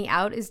Liz Cheney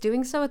out is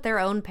doing so at their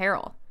own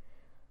peril.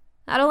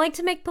 I don't like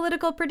to make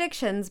political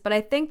predictions, but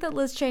I think that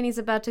Liz Cheney's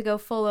about to go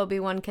full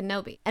Obi-Wan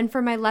Kenobi. And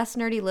for my less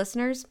nerdy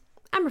listeners,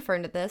 I'm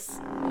referring to this.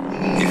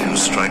 If you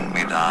strike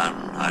me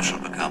down, I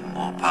shall become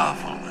more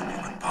powerful than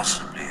you can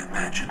possibly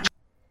imagine.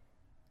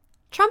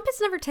 Trump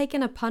has never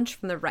taken a punch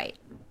from the right.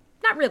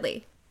 Not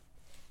really.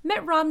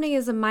 Mitt Romney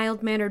is a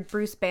mild-mannered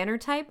Bruce Banner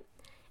type,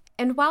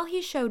 and while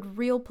he showed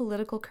real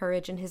political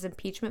courage in his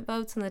impeachment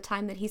votes in the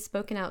time that he's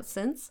spoken out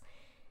since,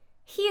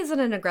 he isn't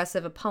an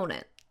aggressive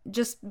opponent,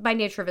 just by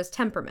nature of his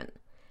temperament.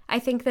 I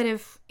think that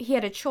if he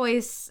had a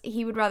choice,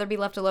 he would rather be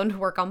left alone to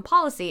work on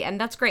policy,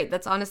 and that's great.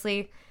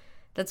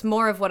 That's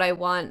more of what I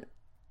want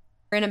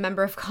in a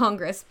member of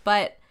Congress.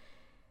 But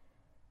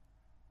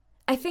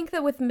I think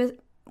that with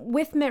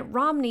Mitt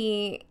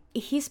Romney,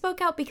 he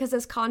spoke out because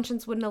his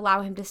conscience wouldn't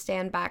allow him to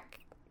stand back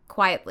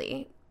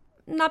quietly,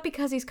 not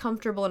because he's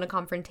comfortable in a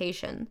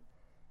confrontation.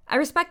 I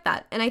respect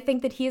that, and I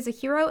think that he is a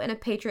hero and a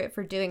patriot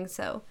for doing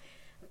so.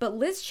 But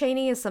Liz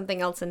Cheney is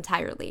something else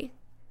entirely.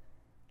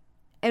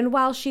 And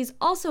while she's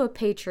also a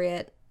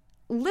patriot,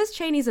 Liz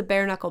Cheney's a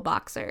bare-knuckle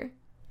boxer.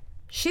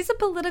 She's a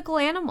political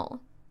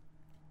animal.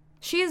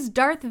 She is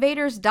Darth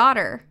Vader's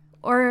daughter,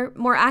 or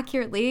more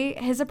accurately,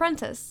 his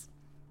apprentice.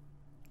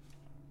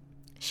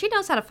 She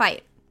knows how to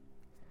fight.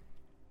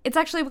 It's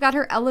actually what got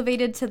her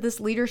elevated to this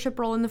leadership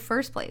role in the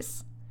first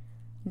place.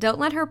 Don't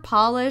let her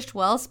polished,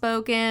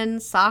 well-spoken,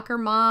 soccer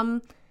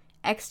mom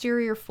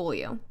exterior fool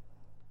you.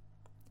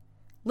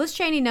 Liz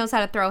Cheney knows how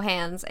to throw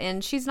hands,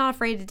 and she's not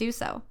afraid to do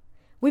so.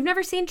 We've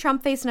never seen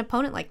Trump face an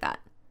opponent like that.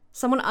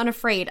 Someone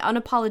unafraid,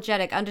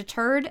 unapologetic,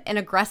 undeterred, and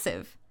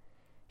aggressive.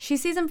 She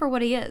sees him for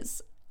what he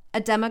is. A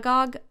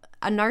demagogue,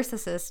 a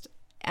narcissist,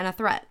 and a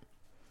threat.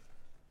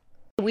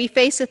 We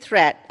face a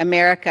threat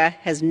America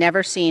has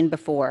never seen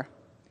before.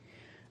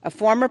 A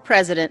former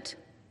president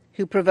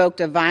who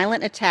provoked a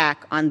violent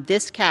attack on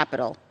this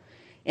Capitol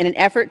in an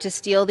effort to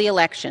steal the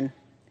election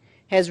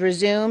has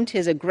resumed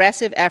his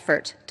aggressive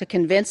effort to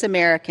convince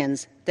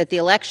Americans that the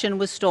election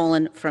was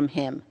stolen from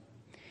him.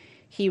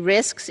 He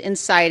risks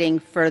inciting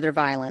further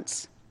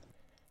violence.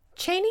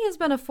 Cheney has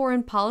been a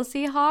foreign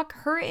policy hawk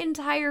her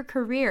entire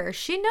career.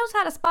 She knows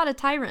how to spot a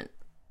tyrant.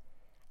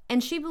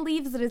 And she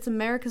believes that it's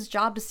America's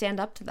job to stand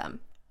up to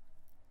them,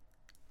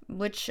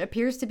 which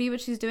appears to be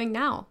what she's doing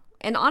now.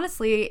 And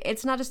honestly,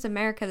 it's not just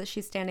America that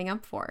she's standing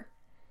up for.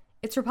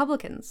 It's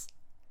Republicans,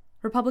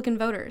 Republican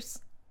voters.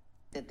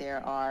 That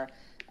there are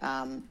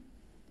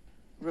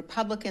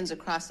Republicans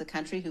across the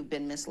country who've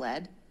been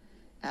misled.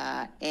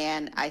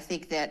 And I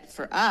think that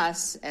for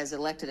us as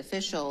elected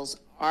officials,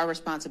 our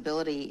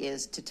responsibility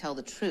is to tell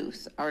the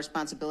truth. Our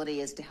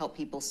responsibility is to help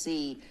people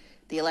see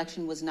the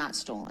election was not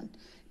stolen,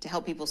 to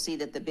help people see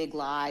that the big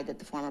lie that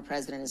the former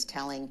president is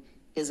telling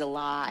is a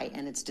lie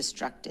and it's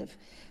destructive.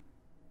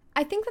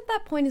 I think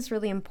that point is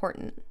really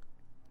important.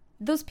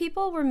 Those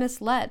people were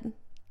misled.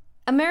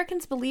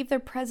 Americans believe their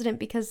president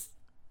because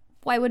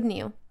why wouldn't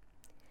you?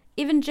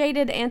 Even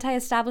jaded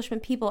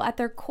anti-establishment people at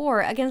their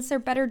core, against their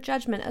better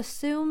judgment,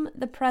 assume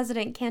the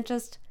president can't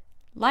just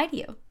lie to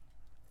you. I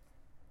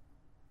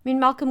mean,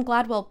 Malcolm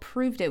Gladwell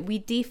proved it. We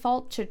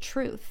default to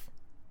truth.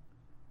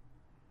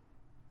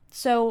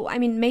 So, I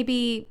mean,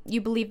 maybe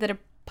you believe that a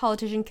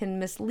politician can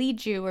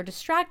mislead you or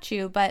distract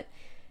you, but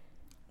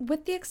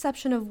with the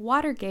exception of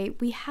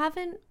Watergate, we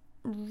haven't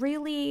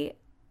really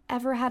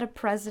ever had a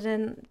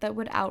president that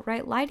would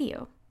outright lie to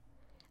you.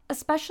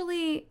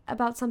 Especially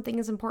about something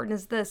as important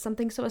as this,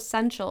 something so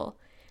essential,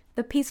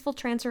 the peaceful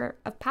transfer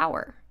of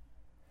power.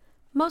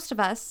 Most of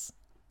us,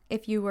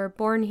 if you were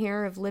born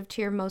here, have lived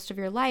here most of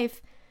your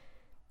life,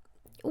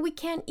 we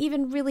can't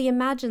even really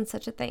imagine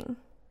such a thing,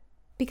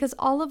 because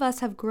all of us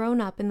have grown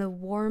up in the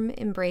warm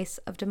embrace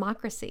of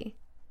democracy.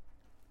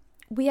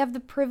 We have the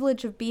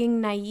privilege of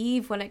being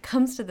naive when it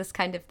comes to this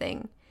kind of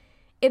thing.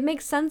 It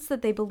makes sense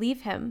that they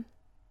believe him.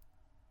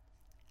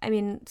 I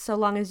mean, so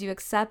long as you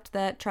accept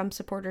that Trump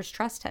supporters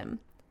trust him.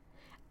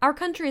 Our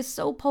country is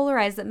so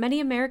polarized that many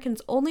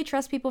Americans only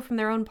trust people from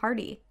their own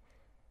party.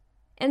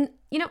 And,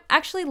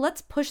 actually,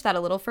 let's push that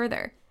a little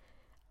further.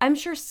 I'm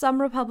sure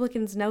some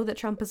Republicans know that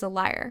Trump is a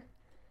liar.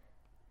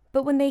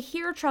 But when they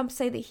hear Trump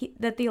say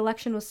that the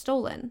election was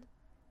stolen,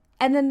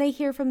 and then they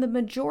hear from the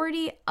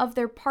majority of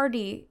their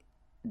party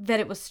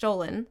that it was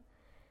stolen,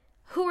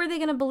 who are they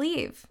going to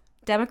believe?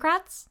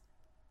 Democrats?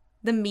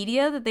 The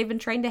media that they've been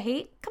trained to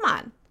hate? Come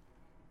on.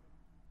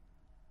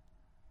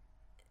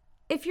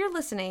 If you're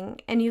listening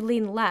and you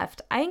lean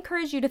left, I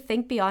encourage you to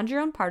think beyond your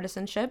own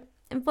partisanship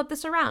and flip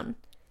this around.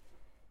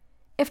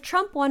 If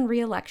Trump won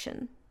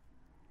re-election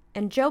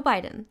and Joe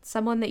Biden,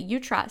 someone that you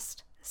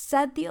trust,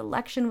 said the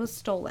election was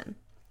stolen,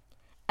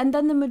 and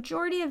then the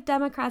majority of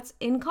Democrats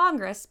in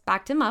Congress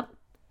backed him up,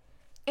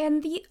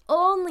 and the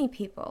only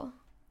people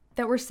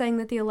that were saying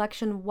that the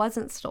election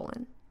wasn't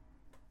stolen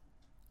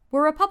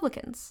were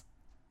Republicans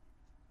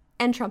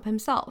and Trump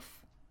himself.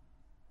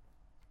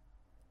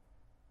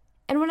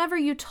 And whenever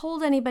you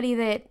told anybody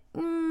that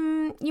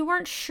you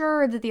weren't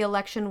sure that the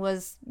election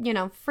was,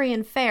 free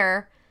and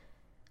fair,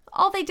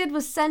 all they did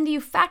was send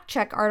you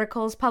fact-check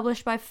articles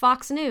published by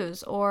Fox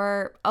News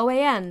or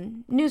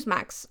OAN,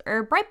 Newsmax,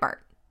 or Breitbart.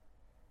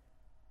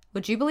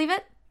 Would you believe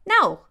it?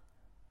 No.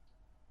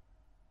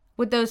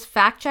 Would those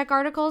fact-check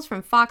articles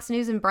from Fox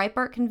News and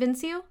Breitbart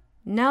convince you?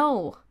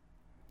 No.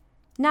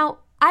 Now,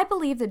 I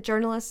believe that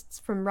journalists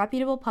from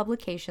reputable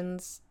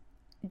publications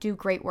do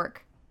great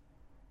work.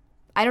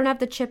 I don't have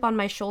the chip on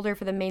my shoulder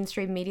for the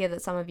mainstream media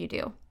that some of you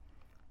do.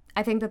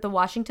 I think that the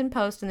Washington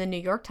Post and the New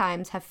York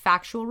Times have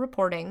factual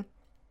reporting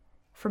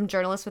from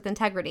journalists with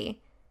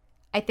integrity.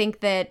 I think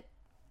that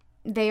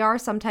they are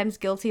sometimes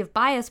guilty of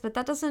bias, but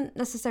that doesn't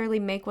necessarily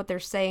make what they're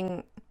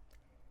saying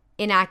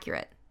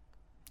inaccurate,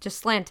 just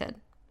slanted.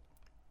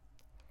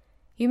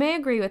 You may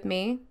agree with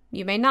me,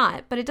 you may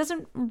not, but it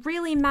doesn't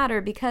really matter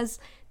because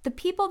the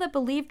people that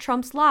believe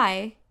Trump's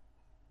lie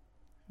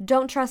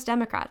don't trust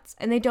Democrats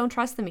and they don't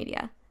trust the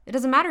media. It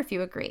doesn't matter if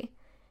you agree.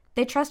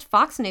 They trust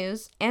Fox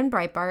News and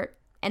Breitbart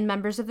and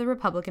members of the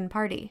Republican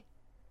Party.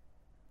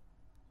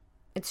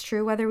 It's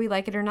true whether we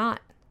like it or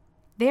not.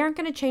 They aren't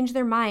going to change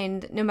their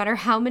mind no matter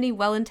how many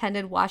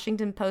well-intended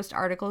Washington Post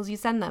articles you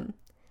send them.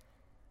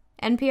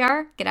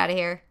 NPR, get out of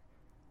here.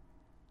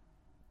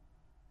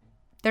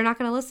 They're not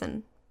going to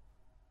listen.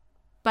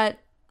 But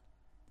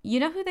you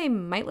know who they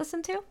might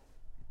listen to?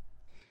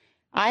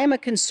 I am a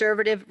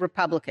conservative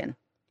Republican,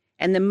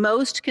 and the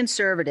most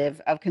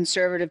conservative of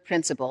conservative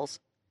principles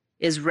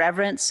is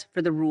reverence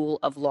for the rule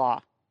of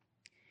law.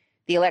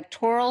 The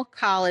Electoral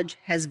College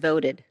has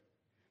voted.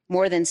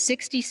 More than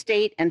 60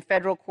 state and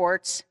federal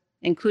courts,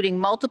 including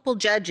multiple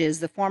judges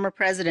the former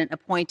president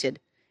appointed,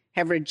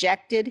 have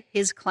rejected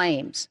his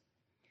claims.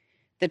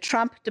 The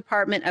Trump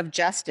Department of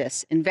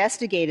Justice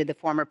investigated the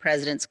former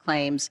president's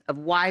claims of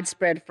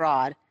widespread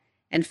fraud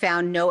and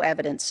found no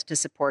evidence to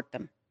support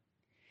them.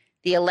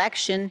 The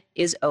election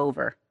is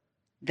over.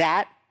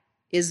 That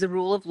is the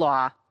rule of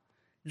law.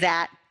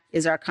 That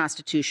is our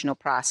constitutional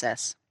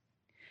process.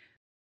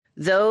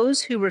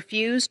 Those who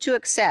refuse to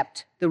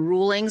accept the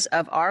rulings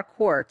of our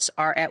courts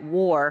are at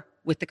war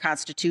with the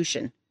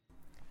Constitution.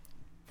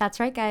 That's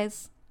right,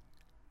 guys.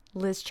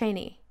 Liz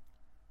Cheney.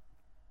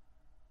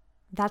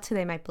 That's who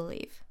they might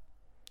believe.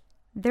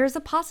 There's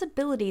a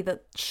possibility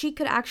that she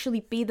could actually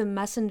be the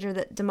messenger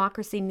that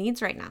democracy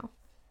needs right now.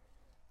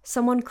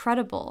 Someone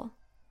credible.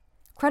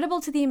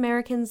 Credible to the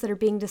Americans that are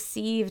being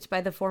deceived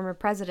by the former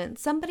president.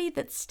 Somebody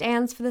that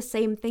stands for the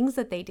same things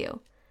that they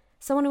do.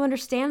 Someone who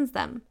understands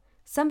them.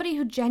 Somebody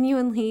who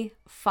genuinely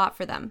fought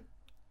for them.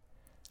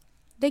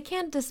 They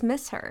can't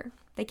dismiss her.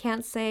 They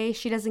can't say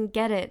she doesn't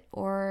get it,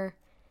 or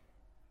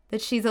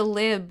that she's a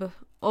lib,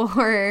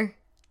 or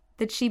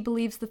that she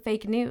believes the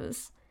fake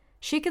news.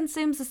 She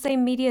consumes the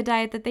same media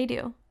diet that they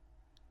do.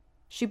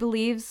 She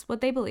believes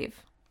what they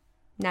believe.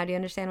 Now do you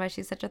understand why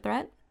she's such a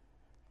threat?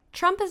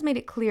 Trump has made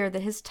it clear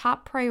that his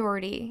top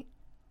priority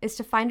is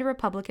to find a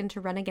Republican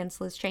to run against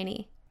Liz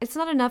Cheney. It's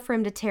not enough for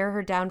him to tear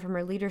her down from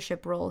her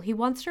leadership role. He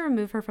wants to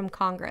remove her from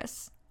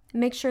Congress,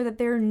 make sure that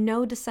there are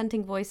no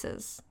dissenting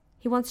voices.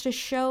 He wants to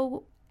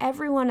show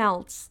everyone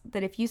else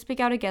that if you speak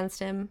out against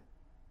him,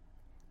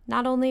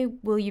 not only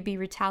will you be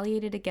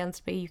retaliated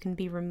against, but you can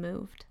be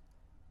removed.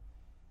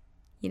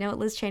 You know what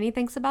Liz Cheney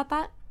thinks about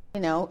that?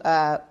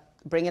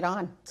 Bring it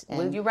on.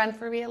 Will you run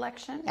for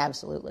re-election?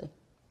 Absolutely.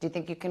 Do you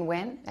think you can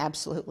win?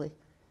 Absolutely.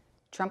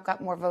 Trump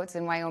got more votes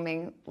in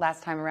Wyoming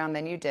last time around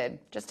than you did.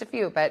 Just a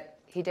few, but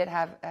he did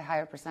have a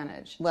higher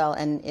percentage. Well,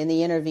 and in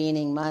the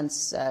intervening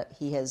months,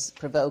 he has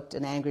provoked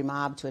an angry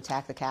mob to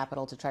attack the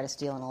Capitol to try to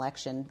steal an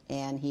election,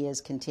 and he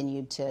has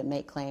continued to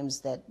make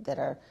claims that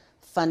are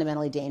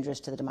fundamentally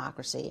dangerous to the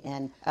democracy.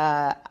 And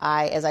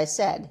as I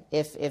said,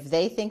 if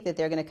they think that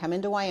they're going to come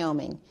into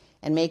Wyoming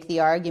and make the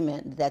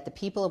argument that the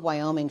people of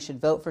Wyoming should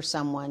vote for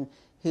someone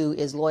who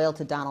is loyal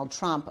to Donald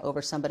Trump over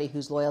somebody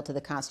who's loyal to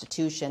the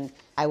Constitution,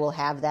 I will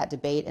have that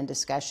debate and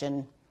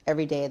discussion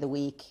every day of the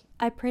week.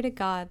 I pray to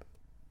God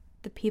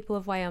the people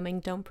of Wyoming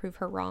don't prove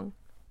her wrong.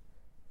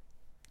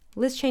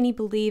 Liz Cheney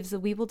believes that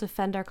we will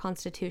defend our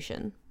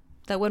Constitution,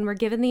 that when we're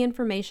given the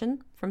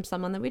information from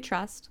someone that we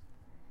trust,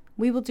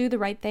 we will do the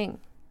right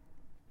thing,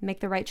 make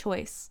the right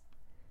choice,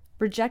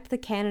 reject the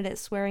candidate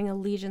swearing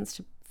allegiance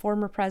to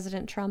former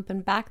President Trump,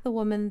 and back the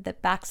woman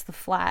that backs the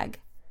flag.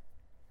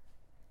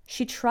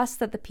 She trusts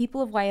that the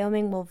people of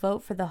Wyoming will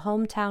vote for the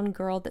hometown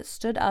girl that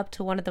stood up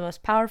to one of the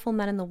most powerful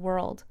men in the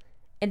world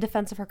in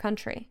defense of her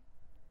country.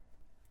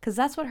 Because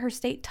that's what her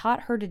state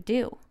taught her to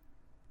do.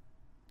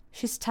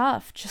 She's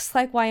tough, just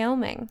like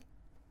Wyoming.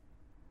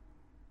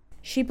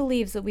 She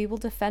believes that we will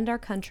defend our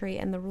country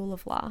and the rule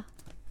of law.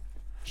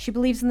 She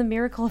believes in the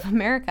miracle of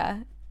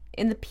America,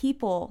 in the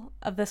people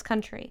of this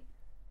country.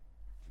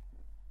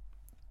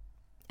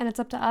 And it's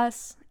up to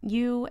us,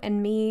 you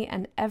and me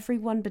and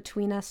everyone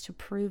between us, to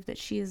prove that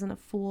she isn't a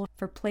fool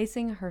for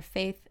placing her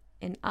faith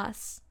in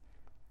us.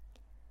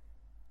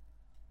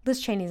 Liz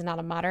Cheney's not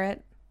a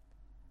moderate,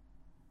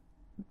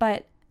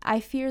 but I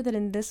fear that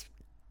in this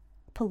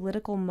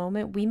political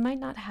moment, we might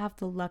not have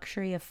the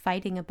luxury of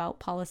fighting about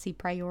policy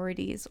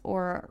priorities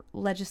or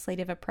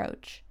legislative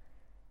approach,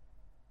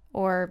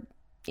 or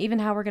even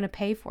how we're going to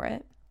pay for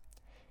it.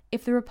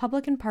 If the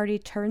Republican Party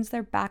turns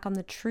their back on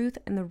the truth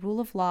and the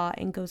rule of law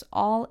and goes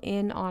all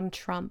in on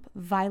Trump,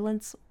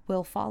 violence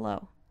will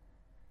follow.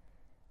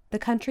 The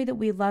country that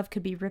we love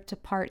could be ripped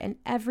apart, and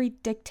every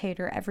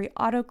dictator, every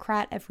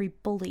autocrat, every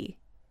bully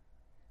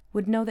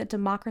would know that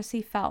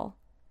democracy fell,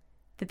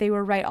 that they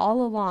were right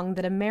all along,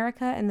 that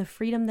America and the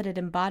freedom that it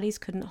embodies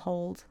couldn't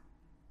hold.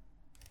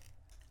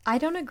 I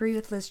don't agree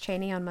with Liz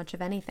Cheney on much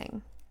of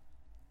anything,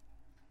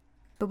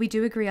 but we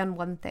do agree on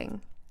one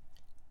thing.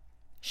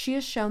 She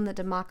has shown that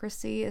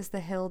democracy is the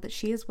hill that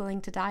she is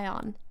willing to die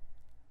on.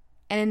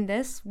 And in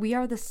this, we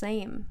are the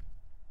same.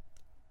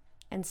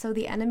 And so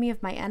the enemy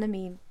of my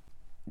enemy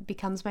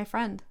becomes my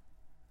friend.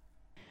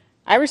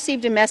 I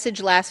received a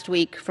message last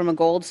week from a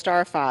Gold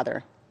Star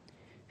father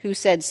who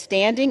said,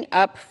 "Standing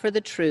up for the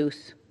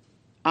truth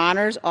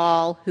honors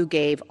all who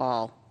gave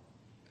all.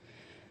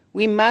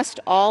 We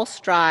must all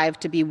strive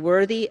to be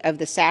worthy of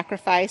the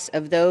sacrifice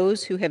of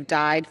those who have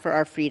died for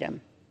our freedom.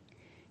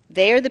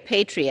 They are the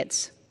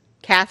patriots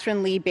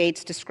Catherine Lee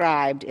Bates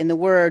described in the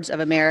words of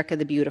America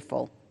the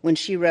Beautiful, when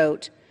she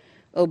wrote,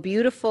 "O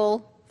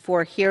beautiful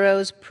for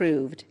heroes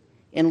proved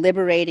in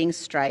liberating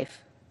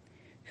strife,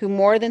 who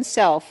more than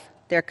self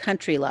their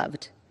country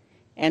loved,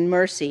 and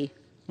mercy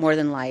more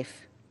than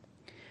life."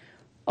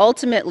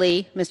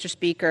 Ultimately, Mr.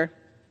 Speaker,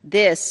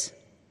 this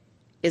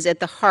is at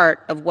the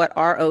heart of what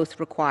our oath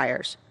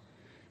requires,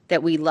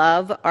 that we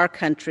love our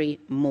country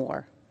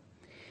more,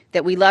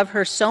 that we love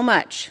her so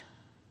much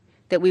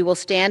that we will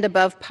stand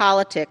above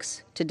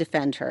politics to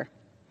defend her,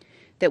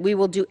 that we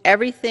will do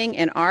everything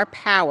in our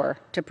power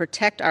to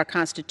protect our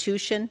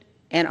Constitution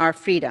and our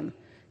freedom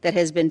that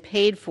has been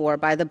paid for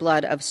by the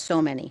blood of so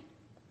many.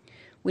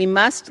 We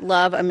must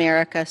love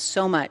America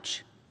so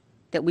much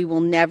that we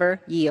will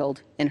never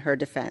yield in her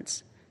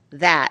defense.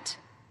 That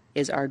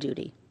is our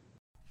duty.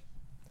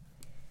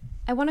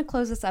 I want to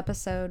close this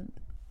episode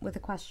with a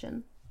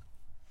question.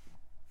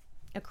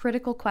 A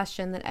critical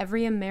question that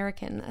every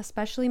American,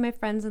 especially my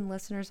friends and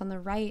listeners on the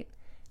right,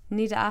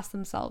 need to ask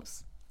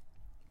themselves.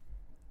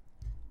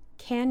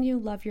 Can you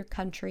love your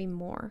country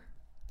more?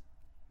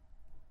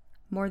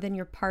 More than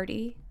your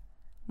party,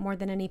 more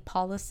than any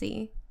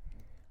policy,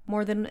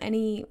 more than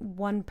any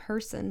one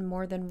person,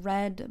 more than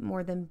red,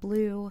 more than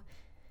blue,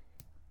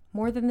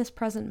 more than this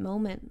present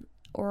moment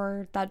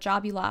or that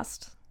job you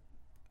lost?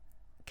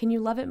 Can you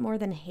love it more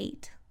than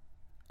hate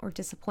or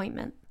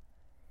disappointment?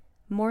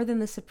 More than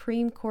the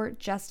Supreme Court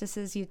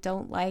justices you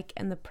don't like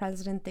and the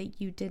president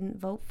that you didn't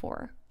vote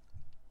for?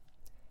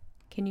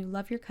 Can you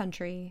love your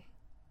country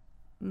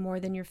more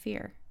than your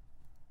fear?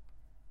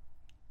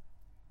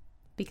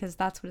 Because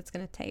that's what it's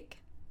going to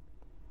take.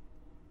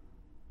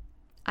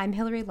 I'm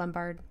Hillary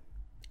Lombard,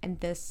 and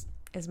this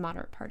is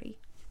Moderate Party.